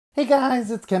Hey guys,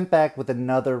 it's Kent back with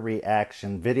another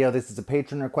reaction video. This is a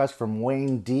patron request from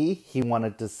Wayne D. He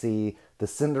wanted to see the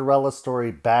Cinderella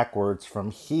story backwards from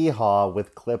Hee Haw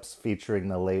with clips featuring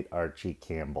the late Archie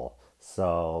Campbell.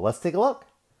 So let's take a look.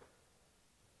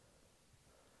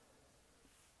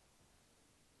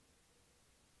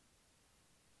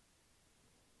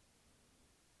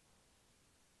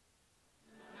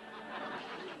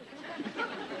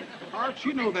 Art,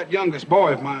 you know that youngest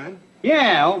boy of mine.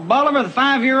 Yeah, old Bolivar, the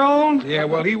 5-year-old? Yeah,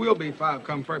 well, he will be 5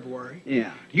 come February.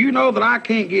 Yeah. You know that I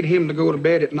can't get him to go to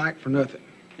bed at night for nothing.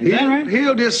 Is that right?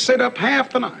 He'll just sit up half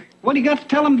the night. What do you got to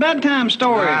tell him bedtime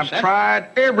stories? I've tried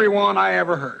every one I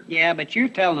ever heard. Yeah, but you're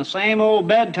telling the same old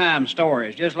bedtime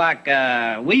stories, just like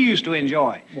we used to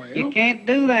enjoy. Well? You can't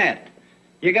do that.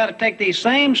 You got to take these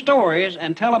same stories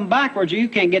and tell them backwards, or you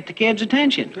can't get the kids'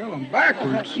 attention. Tell him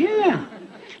backwards. Yeah.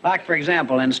 Like, for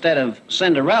example, instead of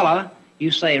Cinderella, you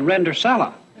say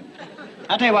Rendercella.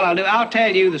 I'll tell you what I'll do. I'll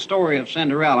tell you the story of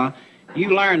Cinderella.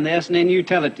 You learn this, and then you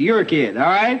tell it to your kid, all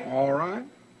right? All right.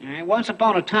 All right. Once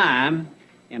upon a time,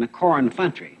 in a corn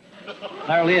country,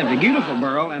 there lived a beautiful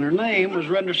girl, and her name was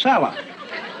Rendercella.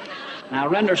 Now,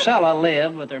 Rendercella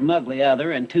lived with her mugly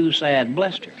other and 2 sad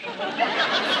blisters.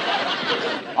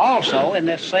 Also, in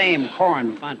this same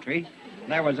corn country,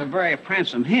 there was a very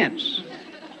pransome hince.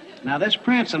 Now, this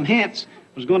pransome hince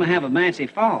was going to have a fancy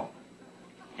fall,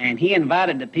 and he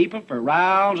invited the people for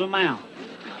riles a mouth,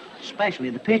 especially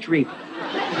the pitch reaper.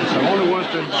 That's the only ones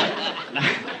to invite.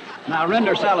 Now,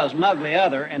 Rendercella's mugly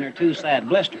other and her 2 sad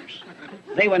blisters,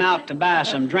 they went out to buy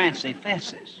some drancy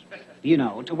fesses, you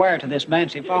know, to wear to this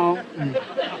fancy fall.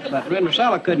 But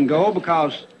Rendercella couldn't go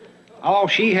because all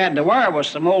she had to wear was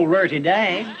some old rurty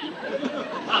dag.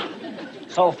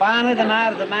 So finally, the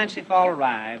night of the fancy fall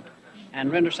arrived, and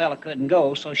Rendercella couldn't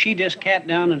go, so she just cat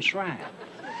down and shrived.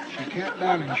 She cat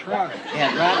down and shrived. She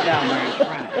had right down there and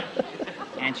shrived.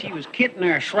 And she was kitting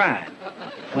her shrine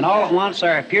when all at once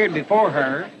there appeared before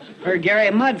her Gary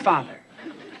Mudfather.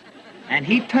 And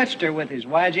he touched her with his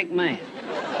wagic man.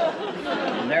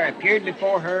 And there appeared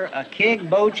before her a keg,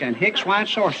 boach, and hicks white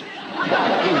sources, you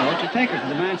know, to take her to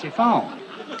the fancy fall.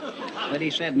 But he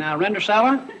said, now,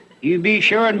 Rendercella, you be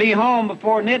sure and be home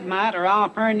before midnight, or I'll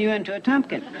turn you into a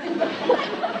tumpkin.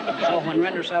 So when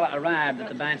Rendercella arrived at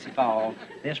the fancy fall,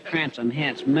 this pransome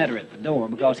hince met her at the door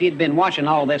because he'd been watching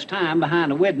all this time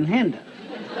behind a wooden hinder.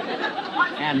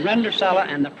 And Rendercella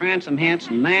and the pransome hince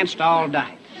danced all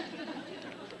night.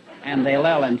 And they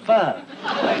lell and fuzz.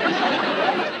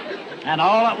 And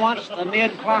all at once the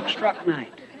mid-clock struck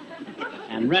night.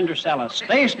 And Rendercella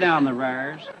spaced down the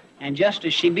rars, and just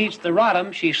as she beats the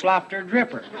rottum, she slopped her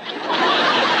dripper.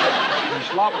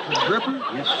 She slopped the dripper?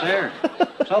 Yes, sir.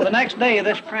 So the next day,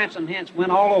 this pransome hince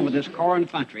went all over this corn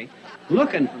country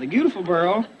looking for the beautiful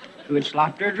girl who had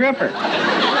slopped her dripper.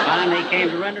 Finally, he came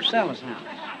to Rendercella's house.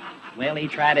 Well, he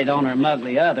tried it on her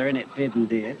mugly other, and it fit and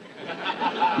did.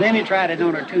 Then he tried it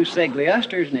on her 2 siggly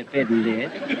usters, and it fit and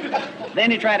did.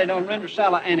 Then he tried it on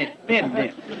Rendercella, and it fit and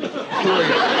did.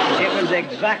 It was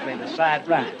exactly the sight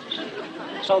right.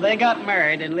 So they got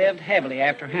married and lived happily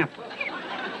after happily.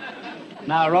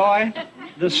 Now, Roy,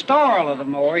 the story of the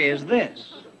more is this.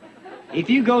 If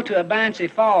you go to a fancy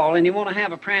fall and you want to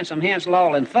have a pransome hince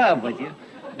loll and fub with you,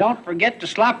 don't forget to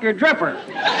slop your dripper.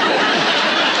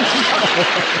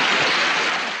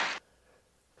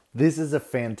 This is a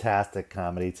fantastic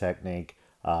comedy technique,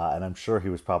 and I'm sure he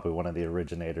was probably one of the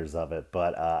originators of it,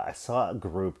 but I saw a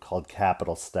group called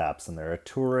Capital Steps, and they're a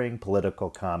touring political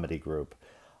comedy group,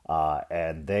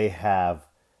 and they have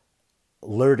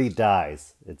Lurdy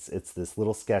Dies. It's this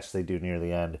little sketch they do near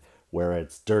the end where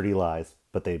it's dirty lies,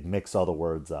 but they mix all the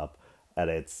words up, and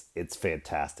it's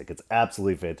fantastic. It's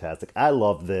absolutely fantastic. I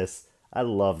love this. I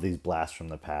love these blasts from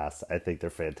the past. I think they're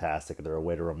fantastic. They're a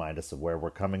way to remind us of where we're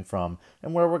coming from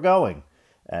and where we're going,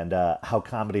 and how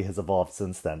comedy has evolved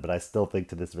since then. But I still think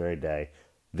to this very day,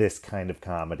 this kind of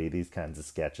comedy, these kinds of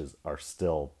sketches are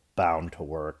still bound to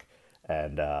work.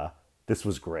 And this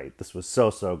was great. This was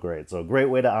so great. So a great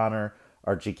way to honor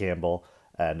Archie Campbell,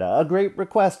 and a great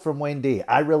request from Wayne D.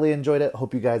 I really enjoyed it.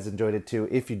 Hope you guys enjoyed it too.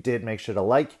 If you did, make sure to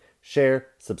like, share,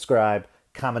 subscribe,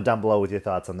 comment down below with your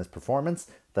thoughts on this performance.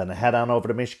 Then head on over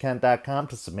to MishaKent.com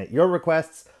to submit your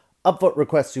requests, upvote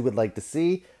requests you would like to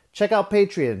see. Check out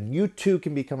Patreon. You too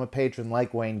can become a patron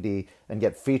like Wayne D and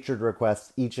get featured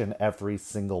requests each and every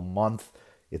single month.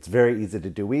 It's very easy to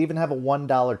do. We even have a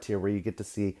 $1 tier where you get to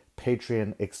see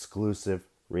Patreon exclusive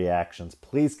reactions.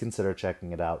 Please consider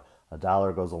checking it out.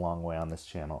 $1 goes a long way on this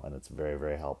channel, and it's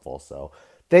very helpful. So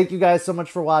thank you guys so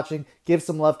much for watching. Give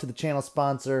some love to the channel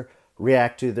sponsor,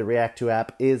 React To. The React To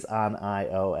app is on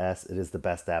iOS. It is the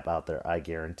best app out there. I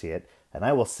guarantee it. and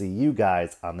I will see you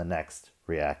guys on the next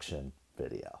reaction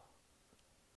video.